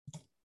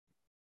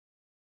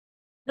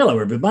Hello,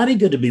 everybody.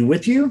 Good to be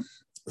with you.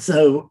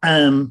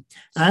 I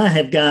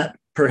have got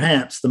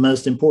perhaps the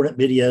most important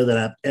video that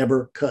I've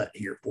ever cut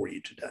here for you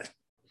today.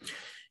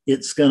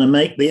 It's going to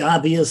make the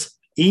obvious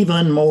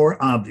even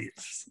more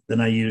obvious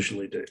than I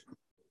usually do.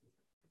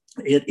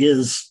 It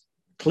is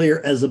clear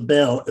as a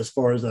bell as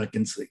far as I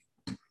can see.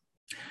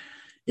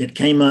 It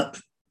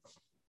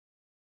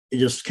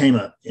just came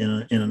up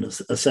in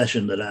a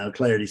session a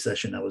clarity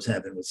session I was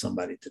having with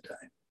somebody today,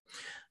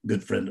 a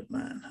good friend of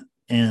mine.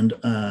 And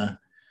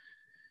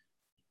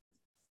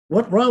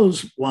what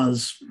rose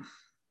was,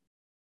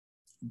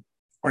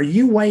 are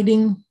you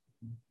waiting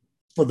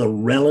for the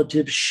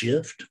relative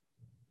shift?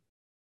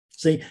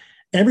 See,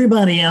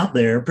 everybody out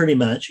there pretty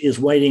much is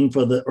waiting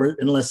for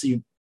unless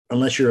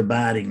you're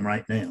abiding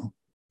right now.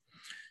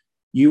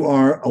 You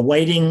are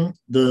awaiting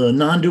the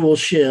non-dual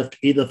shift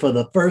either for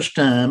the first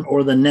time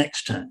or the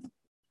next time.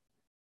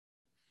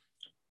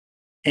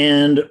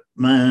 And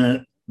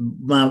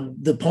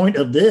the point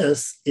of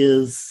this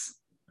is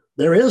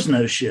there is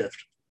no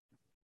shift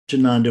to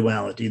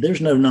non-duality.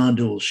 There's no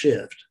non-dual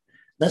shift.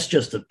 That's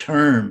just a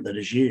term that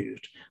is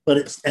used.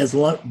 But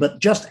but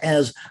just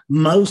as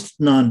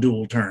most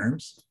non-dual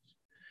terms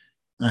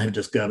I have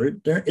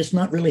discovered, it's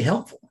not really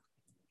helpful.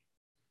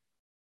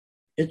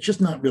 It's just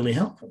not really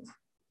helpful.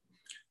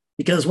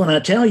 Because when I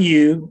tell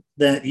you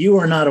that you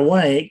are not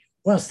awake,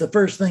 what's the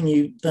first thing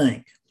you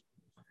think?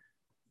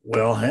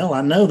 Well, hell,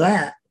 I know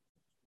that.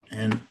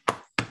 And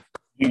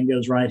hand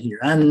goes right here.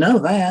 I know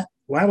that.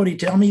 Why would he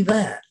tell me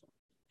that?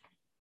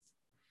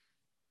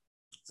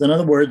 So in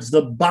other words,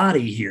 the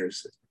body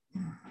hears it.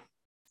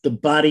 The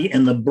body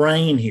and the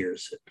brain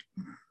hears it.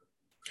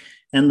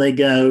 And they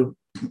go,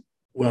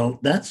 well,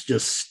 that's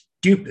just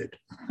stupid.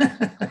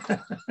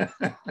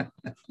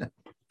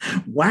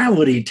 Why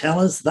would he tell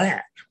us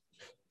that?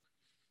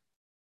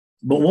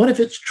 But what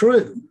if it's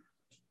true?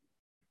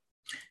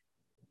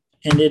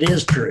 And it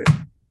is true.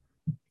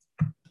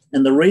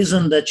 And the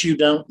reason that you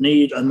don't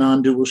need a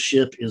non-dual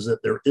shift is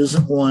that there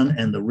isn't one.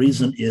 And the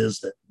reason is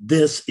that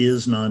this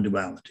is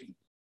non-duality.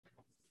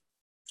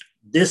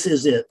 This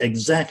is it.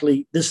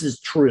 Exactly. This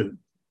is true.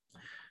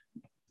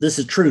 This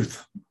is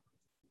truth.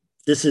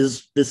 This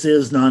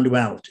is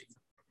non-duality.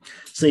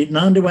 See,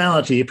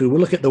 non-duality, if we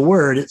look at the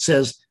word, it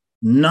says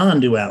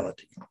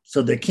non-duality.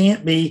 So there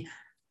can't be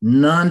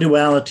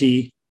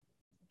non-duality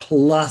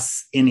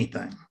plus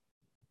anything.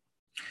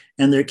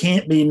 And there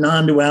can't be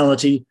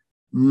non-duality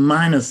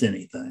minus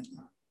anything,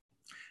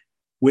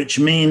 which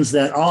means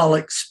that all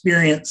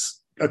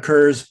experience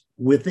occurs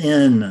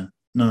within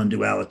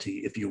non-duality,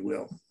 if you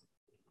will.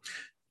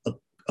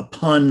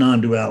 Upon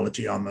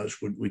non-duality, almost,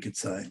 we could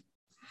say.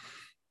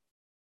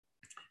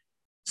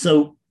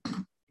 So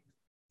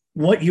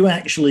what you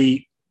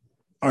actually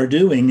are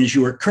doing is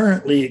you are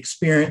currently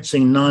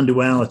experiencing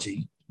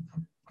non-duality,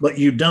 but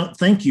you don't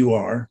think you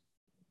are.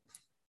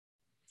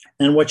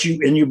 And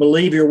you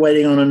believe you're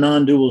waiting on a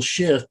non-dual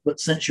shift,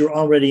 but since you're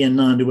already in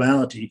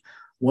non-duality,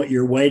 what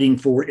you're waiting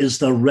for is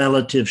the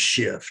relative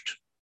shift.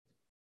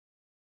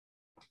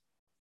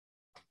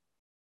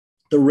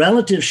 The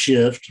relative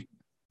shift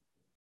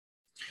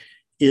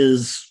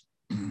is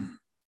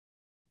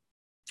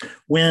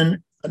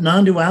when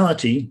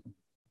non-duality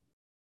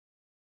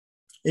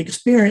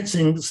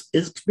experiences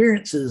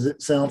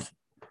itself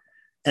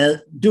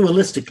as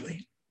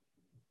dualistically.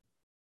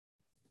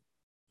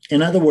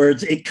 In other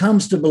words, it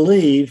comes to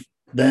believe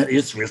that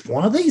it's just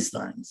one of these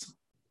things,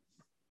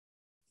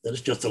 that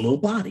it's just a little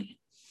body,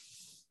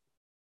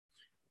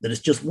 that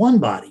it's just one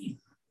body.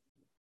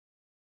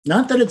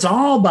 Not that it's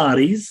all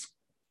bodies,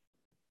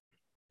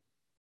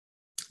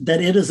 that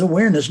it is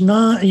awareness.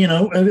 Not,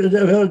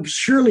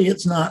 surely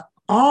it's not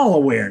all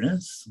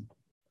awareness.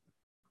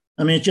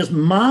 I mean, it's just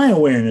my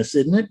awareness,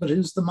 isn't it? But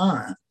who's the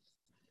my?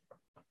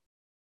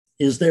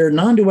 Is there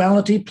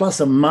non-duality plus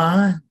a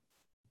my?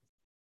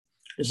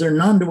 Is there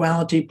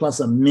non-duality plus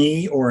a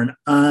me or an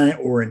I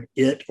or an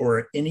it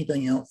or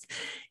anything else?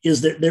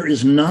 There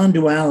is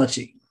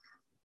non-duality,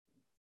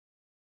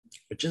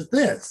 which is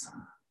this.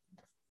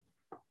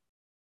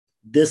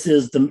 This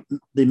is the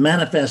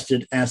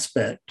manifested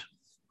aspect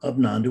of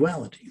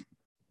non-duality.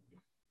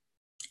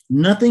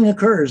 Nothing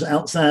occurs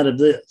outside of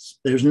this.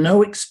 There's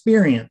no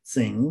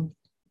experiencing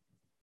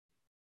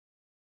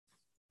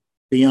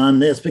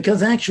beyond this,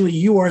 because actually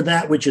you are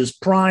that which is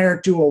prior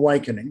to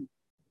awakening,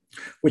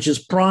 which is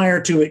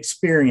prior to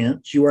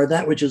experience. You are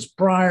that which is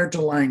prior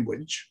to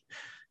language.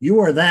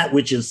 You are that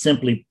which is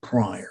simply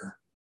prior.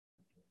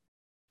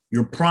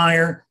 You're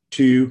prior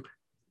to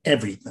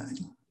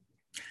everything.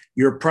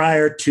 You're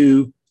prior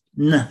to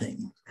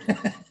nothing.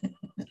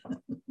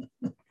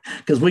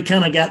 Because we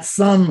kind of got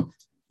some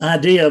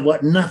idea of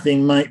what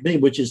nothing might be,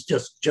 which is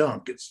just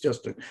junk. It's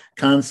just a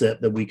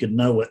concept that we could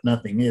know what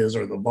nothing is,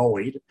 or the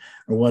void,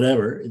 or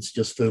whatever. It's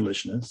just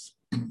foolishness.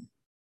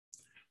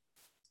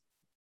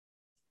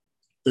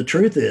 The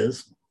truth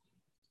is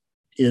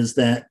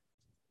that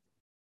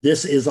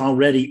this is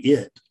already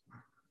it.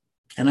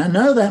 And I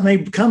know that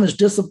may come as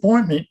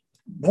disappointing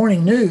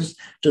news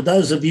to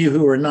those of you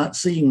who are not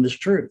seeing this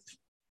truth.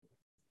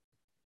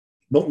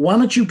 But why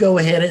don't you go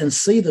ahead and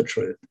see the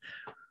truth?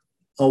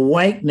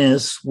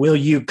 Awakeness, will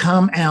you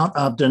come out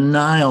of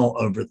denial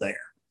over there?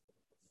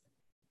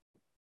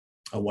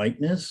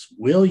 Awakeness,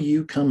 will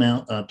you come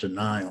out of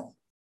denial?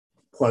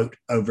 Quote,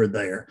 over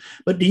there.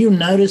 But do you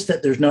notice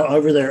that there's no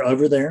over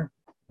there?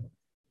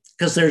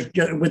 Because there's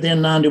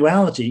within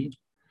non-duality,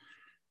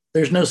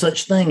 there's no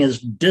such thing as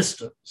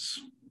distance.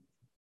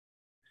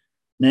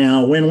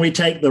 Now, when we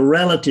take the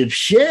relative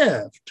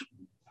shift,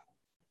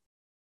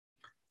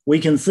 we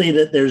can see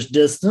that there's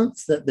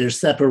distance, that there's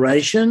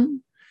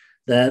separation,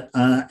 that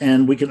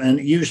and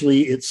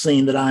usually it's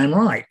seen that I'm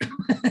right.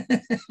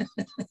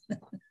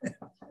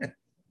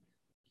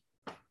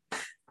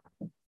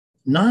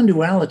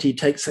 Non-duality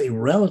takes a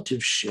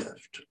relative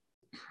shift.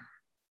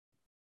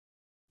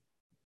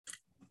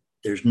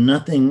 There's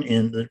nothing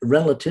in the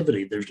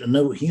relativity. There's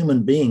no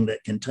human being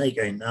that can take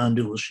a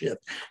non-dual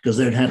shift, because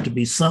there'd have to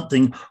be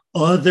something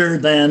other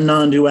than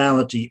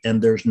non-duality,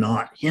 and there's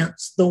not.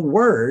 Hence the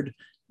word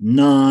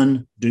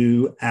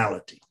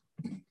non-duality.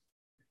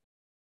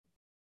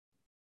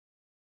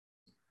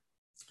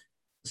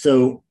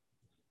 So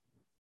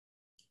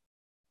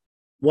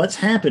what's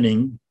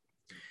happening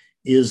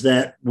is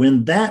that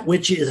when that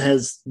which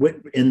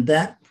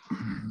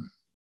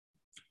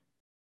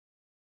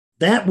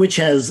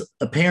has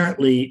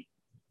apparently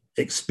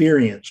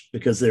experienced,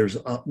 because there's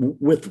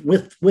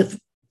with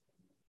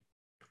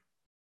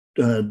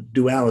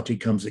duality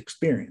comes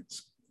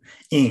experience.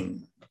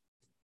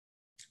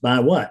 By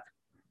what?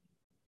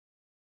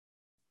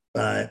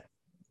 By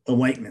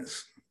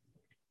awakeness.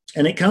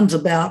 And it comes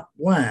about,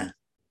 why?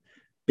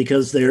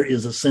 Because there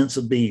is a sense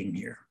of being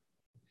here.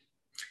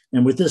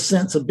 And with this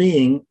sense of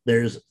being,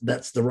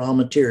 that's the raw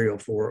material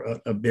for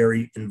a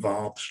very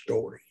involved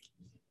story.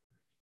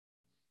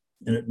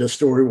 And the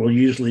story will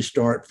usually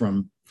start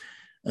from,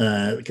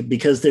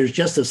 because there's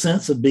just a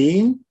sense of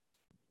being.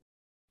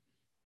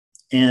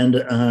 And,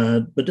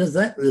 but is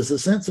the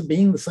sense of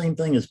being the same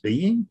thing as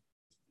being?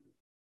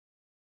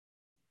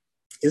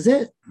 Is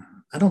it?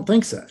 I don't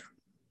think so.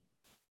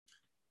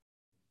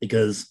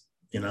 Because,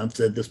 I've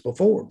said this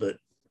before, but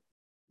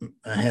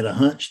I had a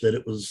hunch that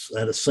I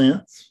had a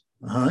sense,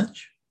 a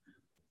hunch,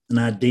 an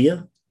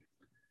idea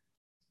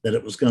that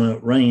it was going to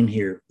rain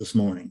here this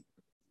morning.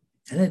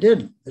 And it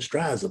didn't. It's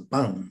dry as a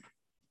bone.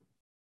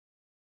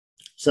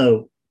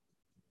 So,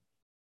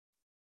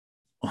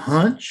 a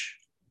hunch,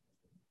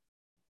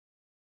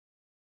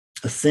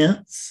 a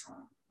sense,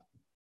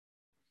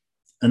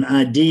 an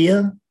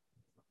idea,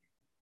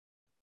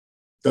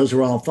 those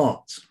are all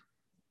thoughts.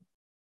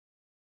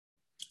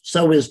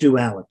 So is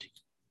duality.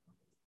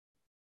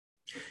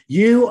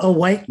 You,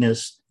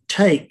 awakeness,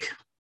 take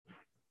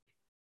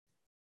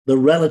the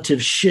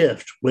relative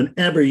shift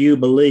whenever you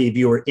believe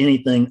you are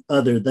anything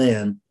other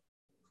than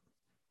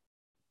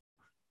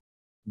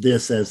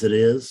this as it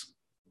is,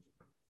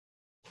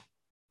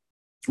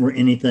 or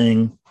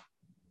anything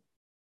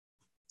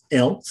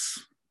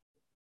else,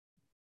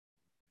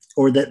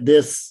 or that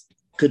this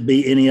could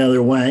be any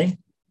other way,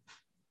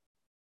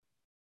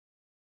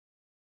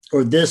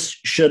 or this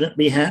shouldn't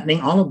be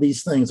happening. All of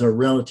these things are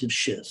relative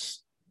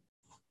shifts.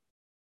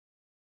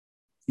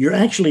 You're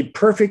actually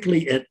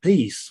perfectly at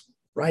peace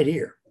right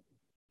here.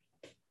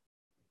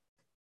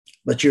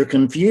 But you're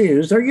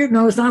confused, or I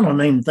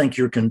don't even think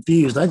you're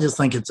confused. I just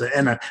think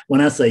when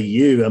I say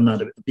you, I'm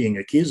not being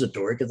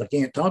accusatory, because I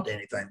can't talk to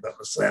anything but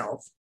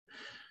myself.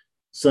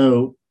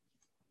 So,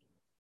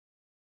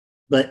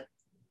 but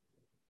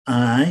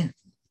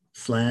I/you,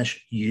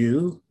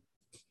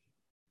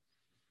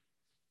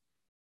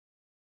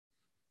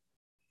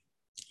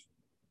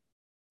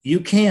 you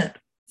can't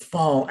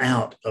fall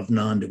out of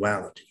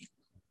non-duality.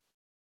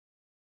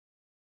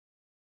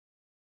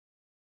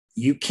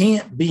 You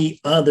can't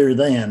be other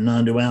than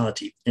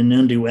non-duality, and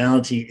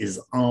non-duality is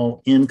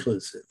all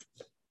inclusive.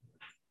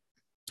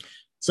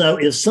 So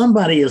if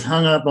somebody is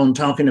hung up on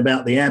talking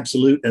about the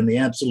absolute and the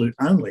absolute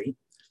only,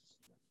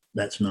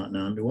 that's not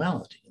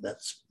non-duality.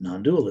 That's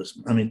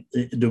non-dualism. I mean,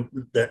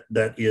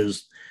 that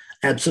is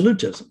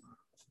absolutism.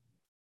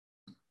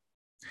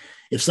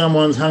 If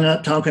someone's hung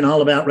up talking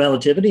all about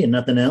relativity and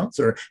nothing else,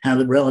 or how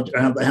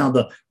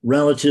the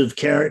relative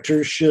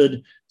character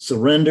should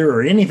surrender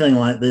or anything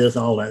like this,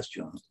 all that's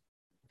junk.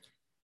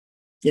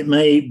 It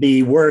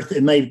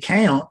may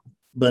count,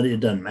 but it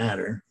doesn't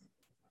matter.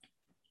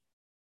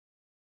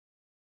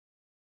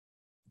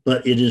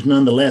 But it is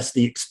nonetheless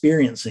the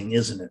experiencing,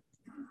 isn't it?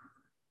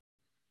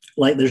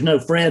 Like there's no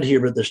Fred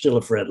here, but there's still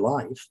a Fred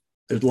life.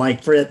 There's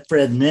like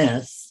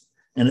Fredness,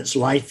 and it's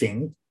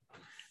lifing.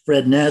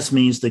 Fredness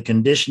means the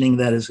conditioning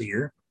that is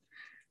here,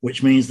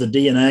 which means the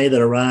DNA that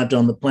arrived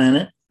on the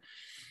planet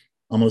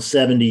almost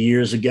 70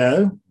 years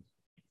ago,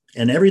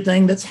 and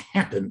everything that's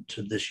happened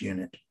to this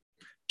unit,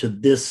 to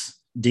this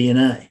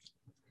DNA,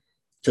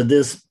 to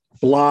this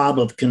blob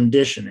of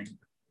conditioning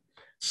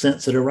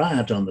since it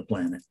arrived on the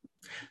planet.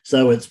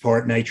 So it's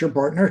part nature,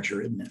 part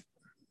nurture, isn't it?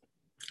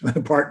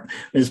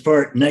 It's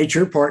part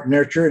nature, part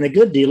nurture, and a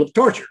good deal of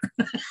torture.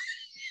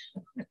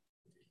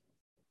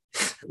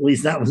 At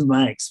least that was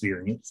my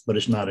experience, but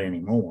it's not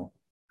anymore.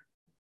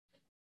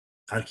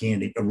 I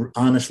can't,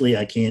 honestly,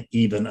 I can't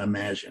even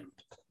imagine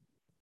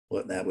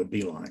what that would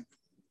be like.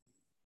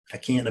 I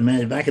can't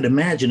imagine. If I could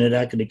imagine it,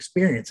 I could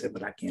experience it,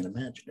 but I can't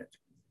imagine it.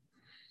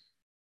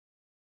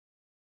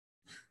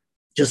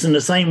 Just in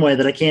the same way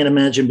that I can't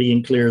imagine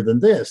being clearer than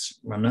this.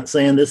 I'm not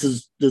saying this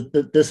is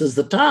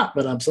the top,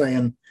 but I'm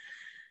saying, as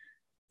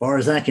far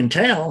as I can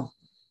tell,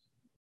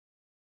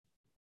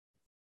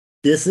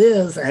 this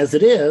is as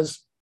it is.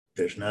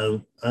 There's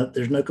no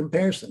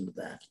comparison to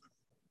that.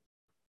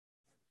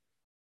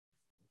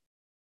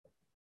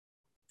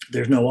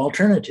 There's no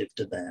alternative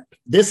to that.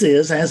 This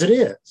is as it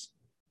is.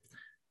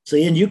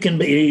 See, and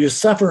you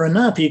suffer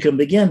enough, you can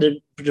begin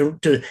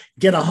to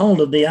get a hold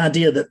of the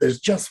idea that there's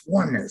just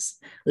oneness.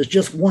 There's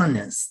just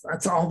oneness.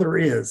 That's all there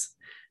is.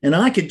 And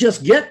I could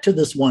just get to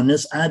this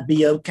oneness, I'd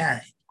be okay.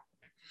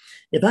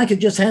 If I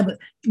could just have it,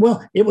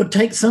 well, it would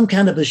take some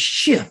kind of a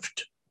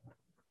shift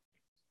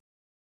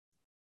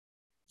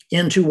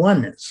into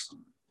oneness.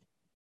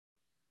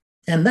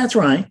 And that's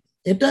right.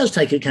 It does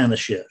take a kind of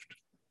shift.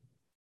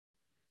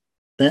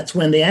 That's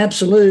when the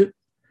absolute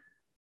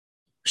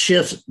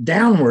shifts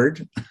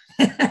downward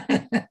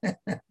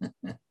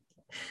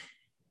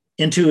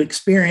into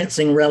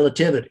experiencing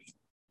relativity.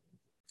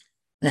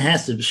 It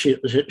has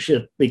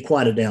to be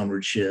quite a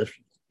downward shift,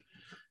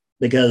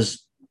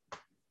 because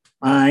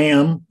I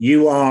am,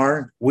 you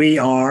are, we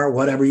are,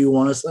 whatever you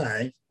want to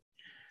say,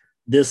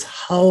 this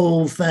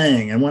whole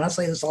thing. And when I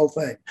say this whole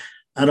thing,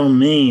 I don't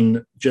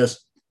mean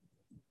just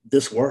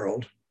this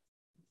world.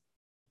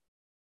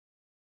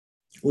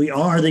 We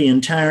are the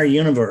entire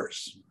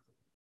universe.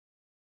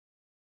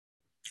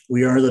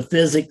 We are the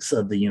physics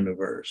of the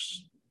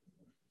universe.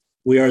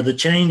 We are the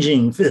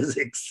changing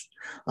physics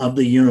of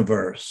the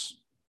universe.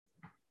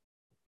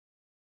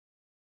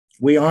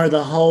 We are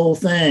the whole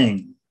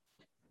thing.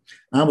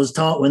 I was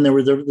taught when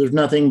there's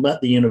nothing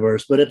but the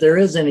universe, but if there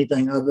is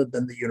anything other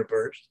than the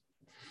universe,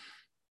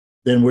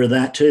 then we're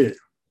that too.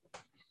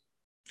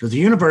 Because the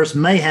universe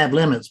may have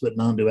limits, but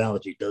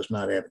non-duality does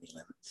not have any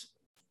limits.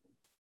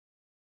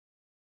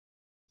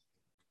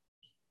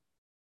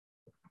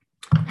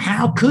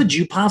 How could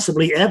you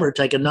possibly ever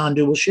take a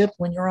non-dual shift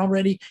when you're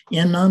already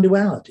in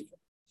non-duality?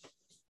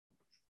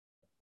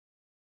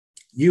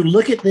 You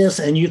look at this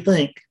and you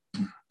think,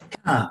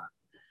 God,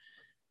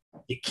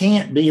 it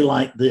can't be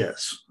like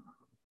this.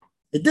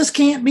 This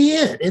can't be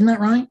it. Isn't that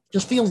right?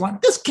 Just feels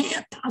like this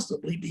can't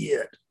possibly be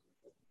it.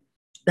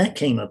 That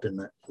came up in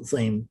the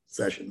same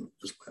session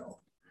as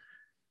well.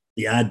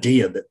 The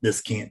idea that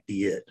this can't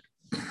be it.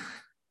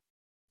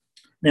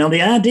 Now,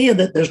 the idea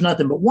that there's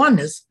nothing but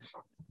oneness,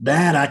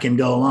 that I can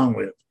go along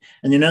with.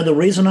 And you know the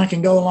reason I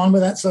can go along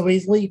with that so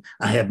easily?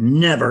 I have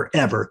never,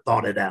 ever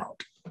thought it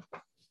out.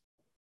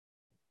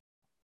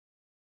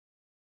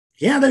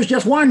 Yeah, there's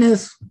just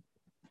oneness.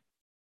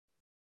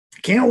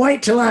 Can't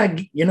wait till I,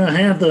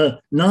 have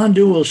the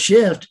non-dual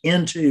shift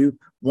into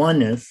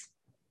oneness.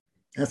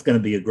 That's going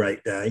to be a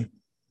great day.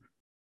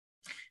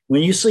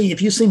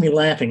 If you see me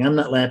laughing, I'm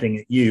not laughing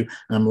at you.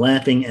 I'm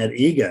laughing at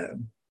ego.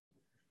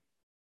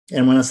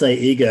 And when I say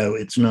ego,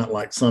 it's not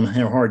like some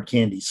hard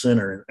candy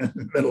center in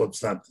the middle of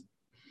something.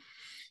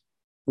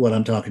 What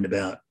I'm talking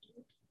about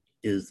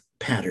is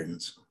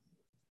patterns.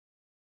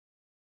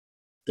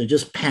 They're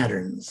just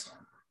patterns.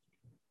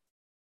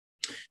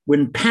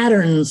 When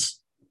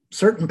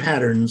certain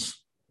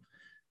patterns,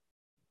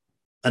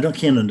 I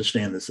can't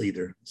understand this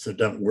either, so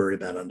don't worry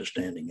about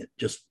understanding it.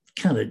 Just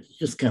kind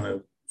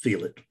of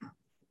feel it.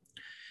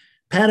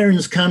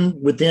 Patterns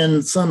come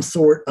within some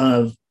sort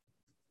of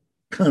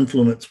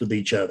confluence with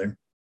each other.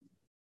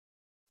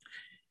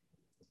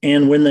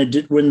 And when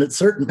the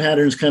certain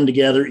patterns come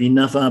together,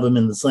 enough of them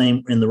in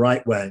the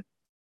right way,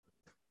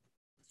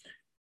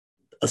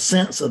 a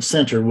sense of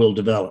center will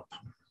develop.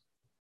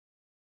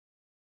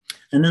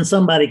 And then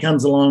somebody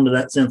comes along to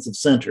that sense of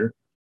center,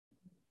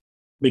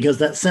 because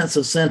that sense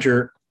of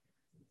center,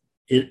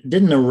 it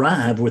didn't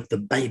arrive with the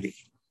baby.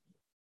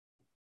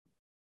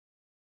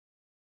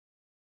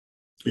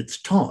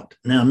 It's taught.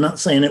 Now, I'm not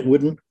saying it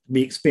wouldn't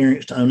be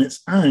experienced on its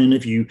own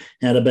if you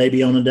had a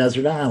baby on a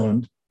desert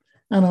island.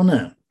 I don't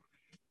know.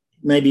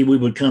 Maybe we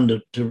would come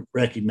to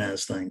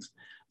recognize things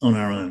on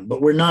our own,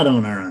 but we're not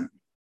on our own.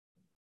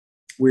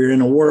 We're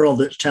in a world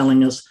that's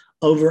telling us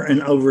over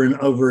and over and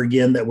over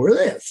again that we're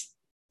this.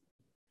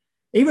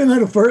 Even though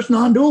the first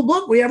non-dual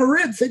book we ever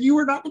read said you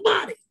were not the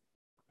body.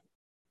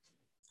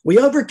 We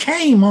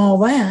overcame all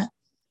that.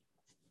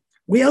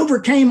 We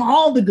overcame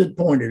all the good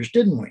pointers,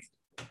 didn't we?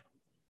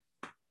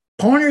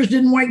 Pointers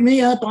didn't wake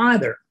me up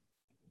either,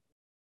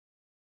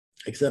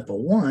 except for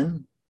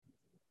one.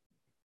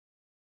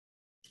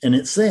 And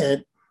it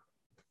said,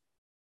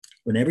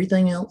 when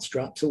everything else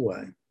drops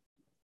away,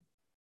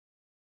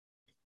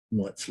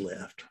 what's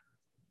left?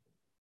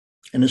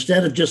 And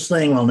instead of just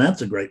saying, well,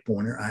 that's a great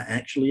pointer, I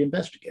actually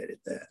investigated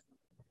that.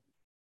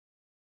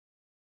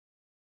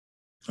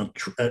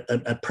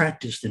 I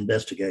practiced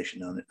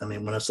investigation on it. I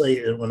mean, when I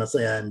say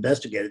I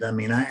investigated, I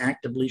mean I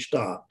actively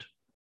stopped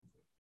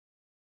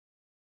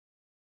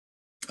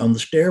on the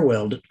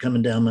stairwell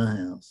coming down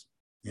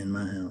in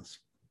my house.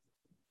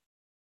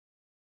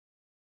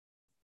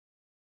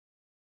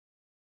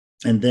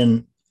 And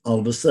then all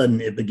of a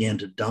sudden it began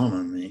to dawn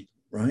on me,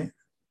 right?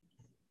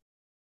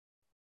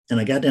 And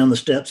I got down the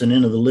steps and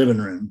into the living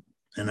room,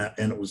 and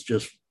it was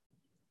just,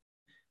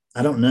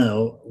 I don't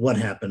know what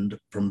happened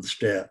from the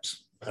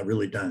steps. I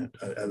really don't.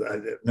 I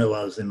know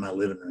I was in my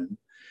living room,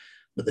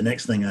 but the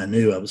next thing I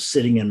knew, I was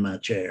sitting in my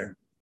chair.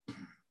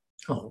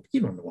 Oh, you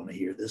don't want to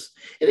hear this.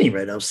 At any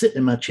rate, I was sitting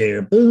in my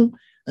chair. Boom.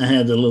 I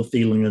had a little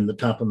feeling in the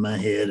top of my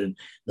head, and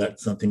that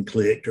something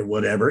clicked or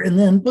whatever. And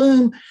then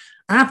boom,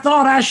 I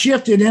thought I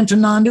shifted into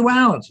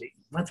non-duality.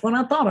 That's what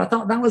I thought. I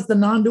thought that was the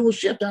non-dual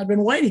shift I'd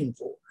been waiting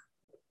for.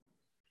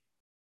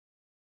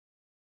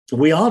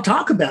 We all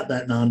talk about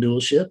that non-dual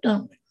shift,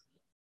 don't we?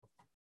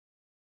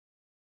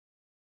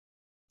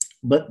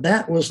 But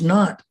that was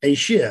not a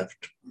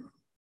shift.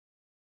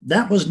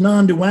 That was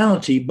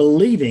non-duality,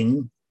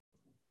 believing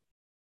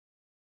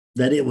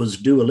that it was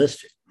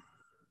dualistic,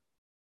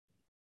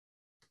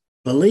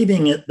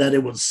 believing that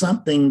it was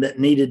something that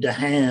needed to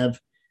have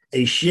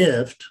a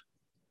shift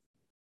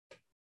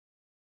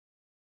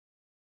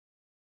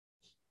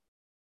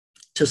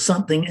to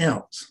something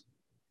else.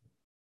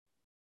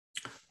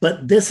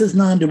 But this is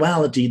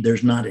non-duality.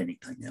 There's not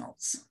anything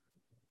else.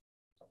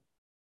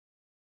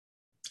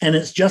 And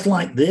it's just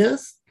like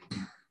this.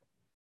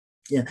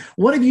 Yeah.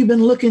 What have you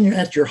been looking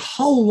at your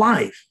whole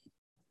life?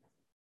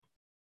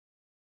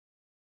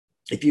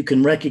 If you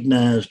can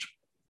recognize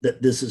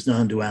that this is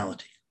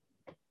non-duality,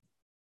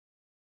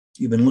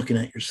 you've been looking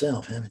at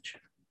yourself, haven't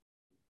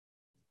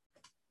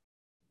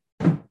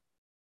you?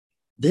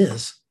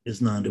 This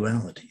is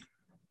non-duality.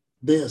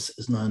 This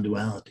is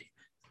non-duality.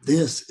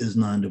 This is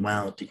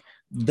non-duality.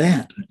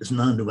 That is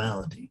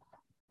non-duality.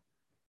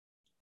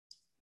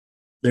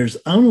 There's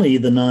only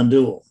the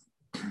non-dual,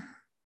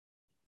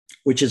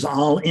 which is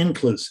all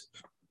inclusive.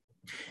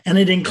 And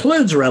it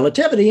includes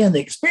relativity and the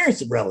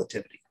experience of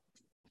relativity.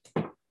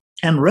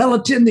 And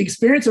in the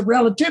experience of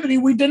relativity,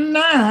 we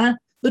deny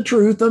the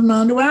truth of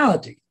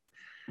non-duality.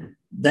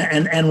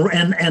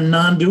 And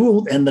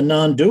non-dual, and the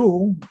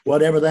non-dual,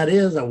 whatever that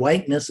is,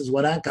 awakeness is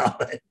what I call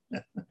it.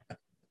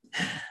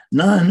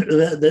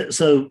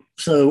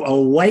 So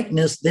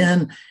awakeness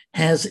then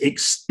has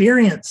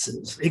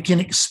experiences. It can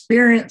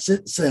experience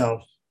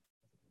itself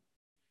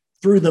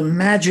through the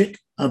magic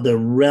of the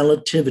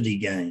relativity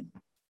game.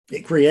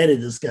 It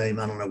created this game,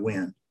 I don't know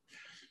when.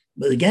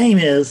 But the game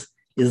is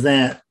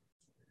that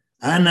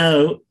I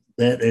know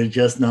that there's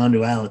just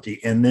non-duality.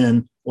 And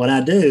then what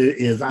I do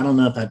is, I don't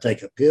know if I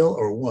take a pill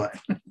or what.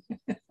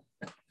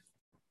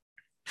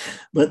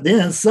 But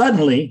then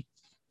suddenly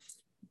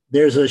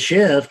there's a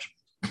shift,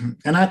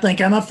 and I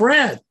think I'm a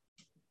Fred.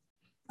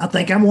 I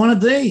think I'm one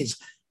of these.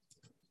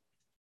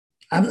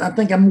 I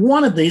think I'm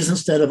one of these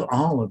instead of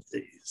all of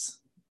these.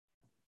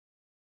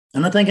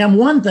 And I think I'm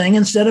one thing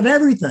instead of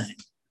everything.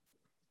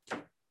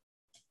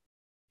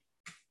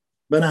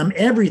 But I'm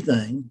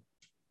everything,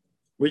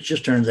 which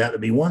just turns out to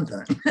be one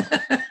thing,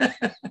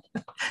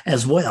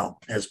 as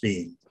well as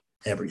being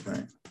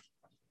everything.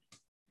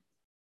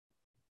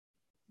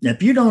 Now,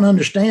 if you don't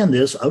understand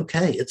this,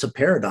 okay, it's a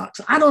paradox.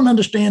 I don't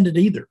understand it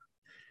either.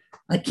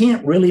 I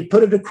can't really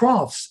put it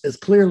across as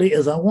clearly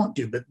as I want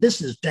to, but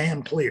this is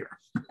damn clear.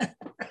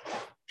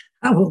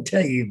 I will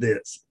tell you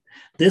this.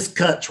 This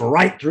cuts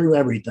right through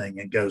everything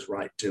and goes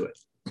right to it.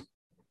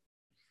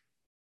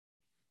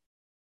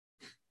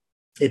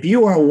 If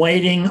you are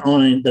waiting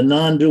on the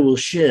non-dual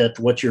shift,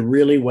 what you're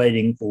really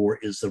waiting for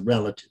is the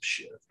relative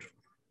shift.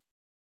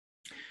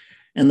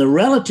 And the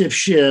relative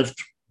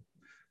shift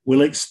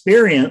will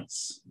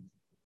experience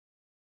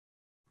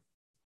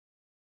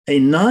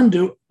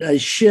a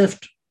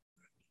shift.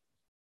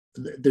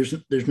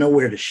 There's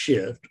nowhere to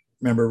shift.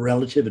 Remember,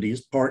 relativity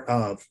is part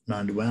of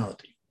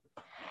non-duality.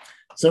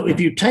 So if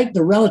you take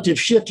the relative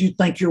shift, you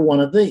think you're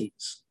one of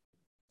these.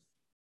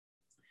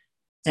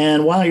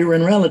 And while you're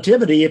in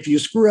relativity, if you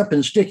screw up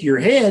and stick your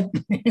head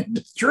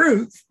into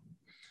truth,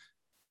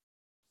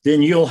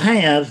 then you'll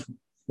have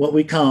what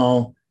we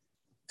call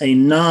a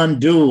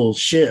non-dual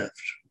shift.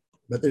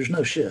 But there's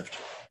no shift.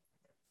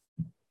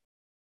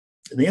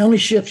 The only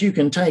shift you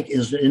can take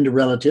is into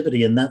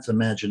relativity, and that's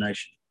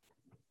imagination.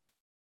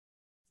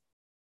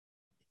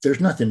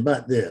 There's nothing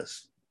but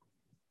this.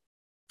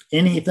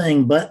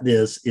 Anything but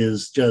this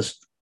is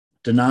just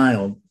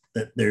denial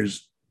that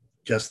there's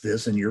just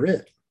this and you're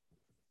it.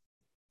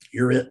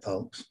 You're it,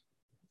 folks.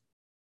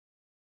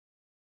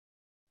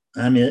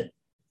 I'm it.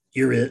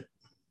 You're it.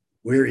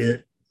 We're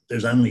it.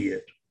 There's only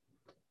it.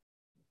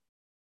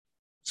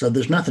 So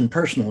there's nothing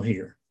personal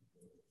here.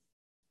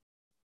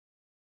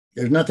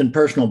 There's nothing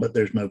personal, but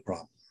there's no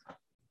problem.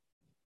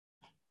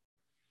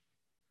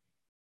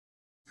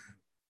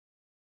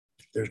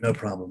 There's no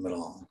problem at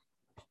all.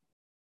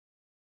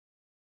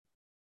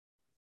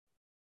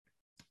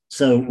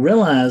 So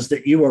realize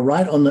that you are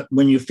right on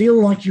when you feel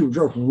like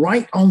you're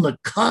right on the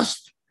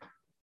cusp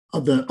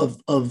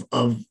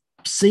of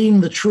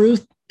seeing the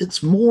truth,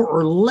 it's more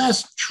or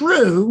less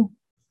true,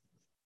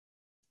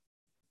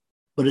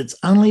 but it's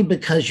only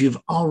because you've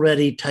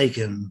already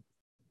taken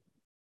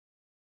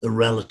the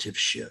relative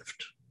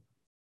shift.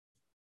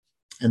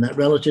 And that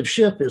relative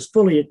shift is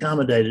fully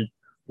accommodated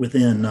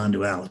within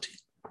non-duality.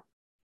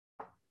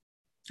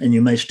 And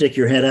you may stick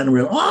your head out and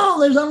realize, oh,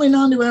 there's only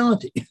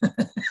non-duality.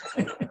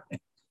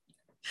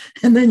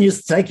 And then you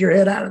take your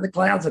head out of the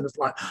clouds and it's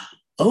like,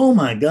 oh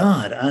my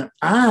God,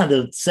 I,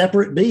 the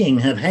separate being,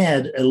 have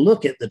had a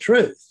look at the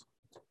truth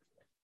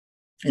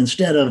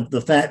instead of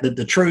the fact that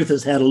the truth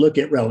has had a look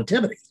at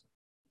relativity.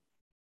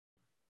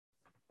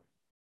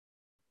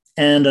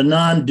 And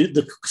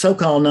the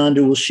so-called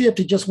non-dual shift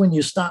is just when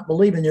you stop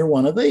believing you're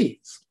one of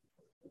these.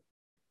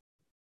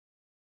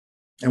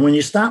 And when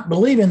you stop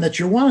believing that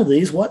you're one of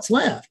these, what's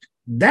left?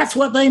 That's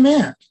what they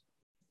meant.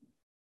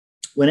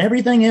 When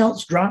everything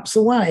else drops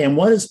away. And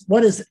what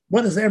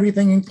does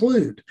everything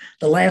include?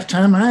 The last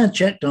time I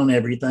checked on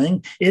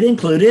everything, it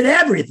included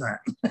everything.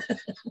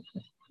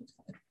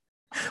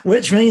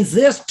 Which means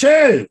this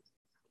too.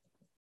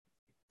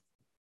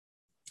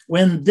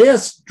 When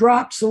this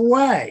drops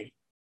away,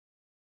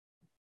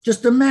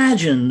 just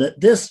imagine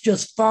that this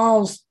just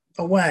falls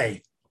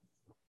away.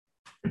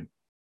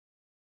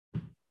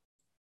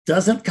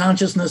 Doesn't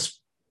consciousness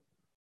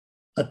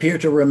appear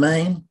to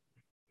remain?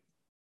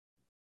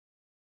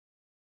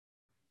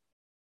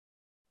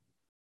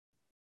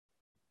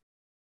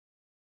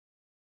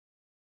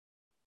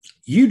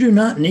 You do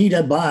not need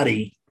a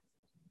body.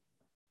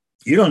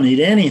 You don't need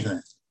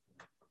anything.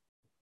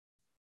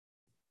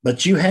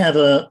 But you have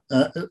a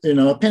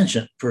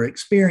penchant for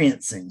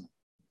experiencing.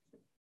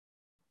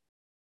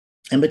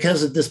 And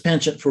because of this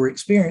penchant for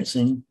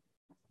experiencing,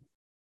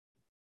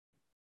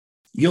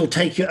 you'll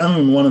take your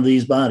own one of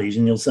these bodies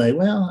and you'll say,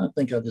 well, I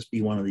think I'll just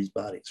be one of these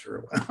bodies for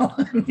a while.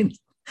 I mean,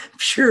 I'm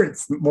sure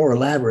it's more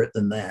elaborate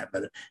than that,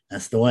 but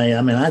that's the way.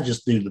 I mean, I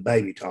just do the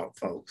baby talk,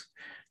 folks,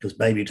 because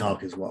baby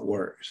talk is what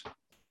works.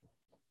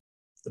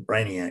 The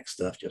brainiac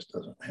stuff just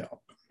doesn't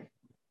help.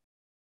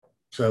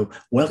 So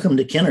welcome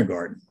to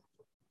kindergarten.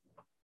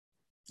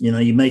 You know,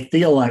 you may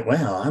feel like,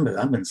 wow,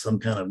 I'm in some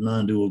kind of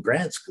non-dual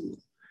grad school.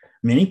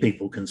 Many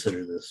people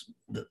consider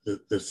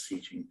this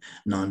teaching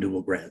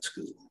non-dual grad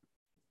school.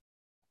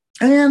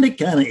 And it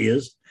kind of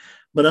is,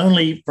 but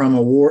only from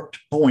a warped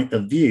point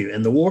of view.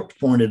 And the warped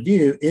point of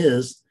view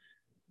is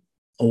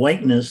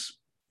awakeness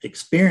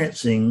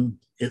experiencing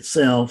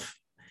itself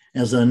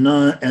as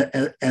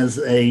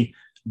a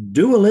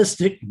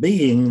dualistic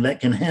being that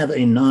can have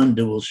a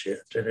non-dual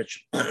shift. And it's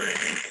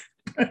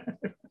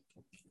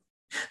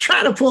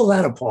try to pull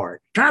that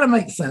apart. Try to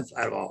make sense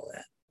out of all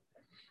that.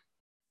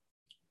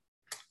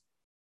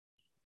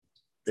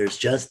 There's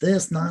just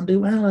this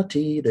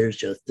non-duality. There's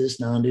just this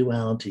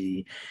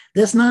non-duality.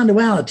 This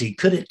non-duality,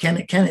 can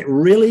it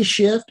really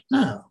shift?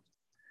 No.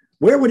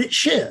 Where would it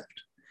shift?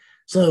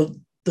 So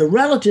the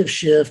relative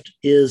shift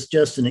is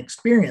just an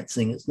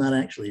experiencing. It's not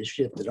actually a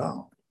shift at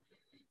all.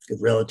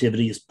 Because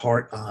relativity is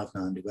part of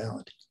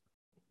non-duality.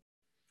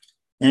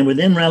 And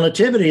within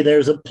relativity,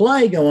 there's a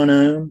play going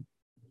on.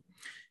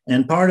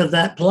 And part of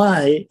that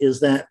play is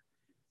that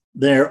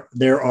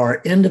there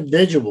are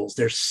individuals,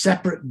 they're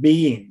separate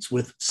beings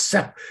with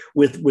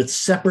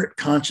separate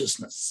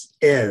consciousness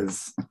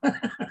is.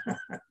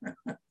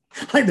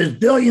 Like there's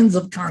billions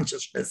of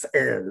consciousness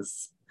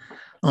is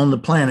on the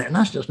planet. And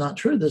that's just not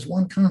true. There's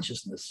one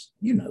consciousness.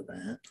 You know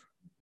that.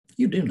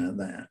 You do know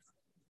that.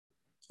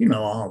 You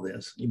know all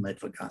this. You may have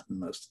forgotten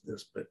most of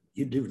this, but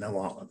you do know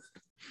all of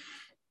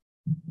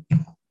it.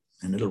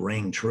 And it'll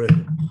ring true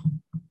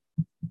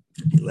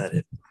if you let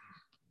it.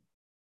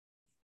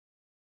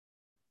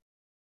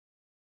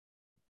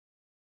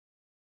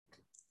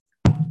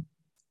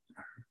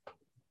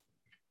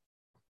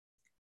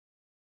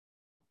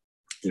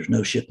 There's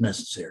no shift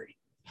necessary.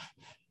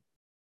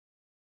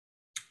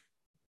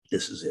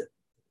 This is it.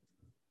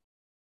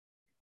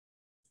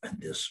 And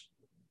this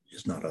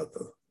is not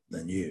other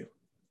than you,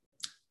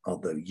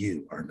 although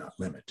you are not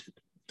limited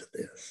to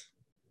this.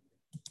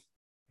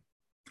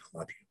 I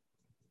love you.